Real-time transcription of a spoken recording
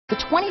The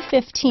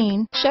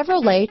 2015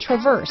 Chevrolet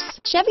Traverse.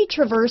 Chevy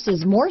Traverse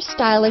is more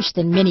stylish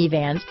than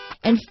minivans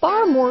and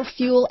far more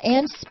fuel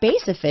and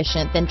space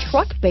efficient than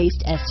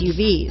truck-based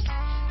SUVs.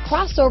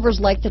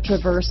 Crossovers like the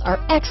Traverse are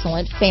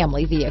excellent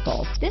family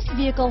vehicles. This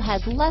vehicle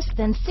has less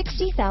than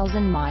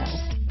 60,000 miles.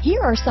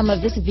 Here are some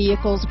of this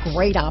vehicle's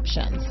great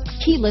options: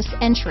 keyless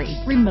entry,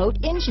 remote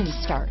engine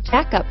start,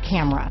 backup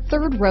camera,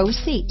 third row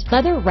seat,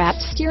 leather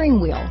wrapped steering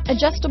wheel,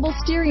 adjustable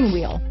steering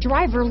wheel,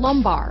 driver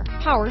lumbar,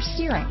 power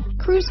steering,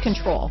 cruise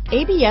control,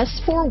 ABS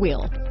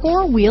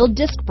four-wheel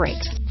disc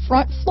brakes,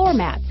 front floor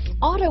mats,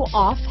 auto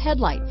off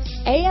headlights,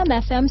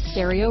 AM/FM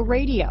stereo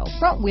radio,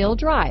 front wheel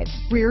drive,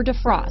 rear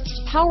defrost,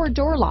 power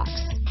door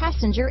locks,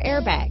 passenger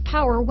airbag,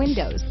 power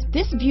windows.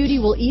 This beauty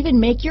will even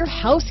make your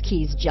house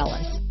keys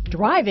jealous.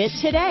 Drive it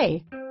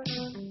today.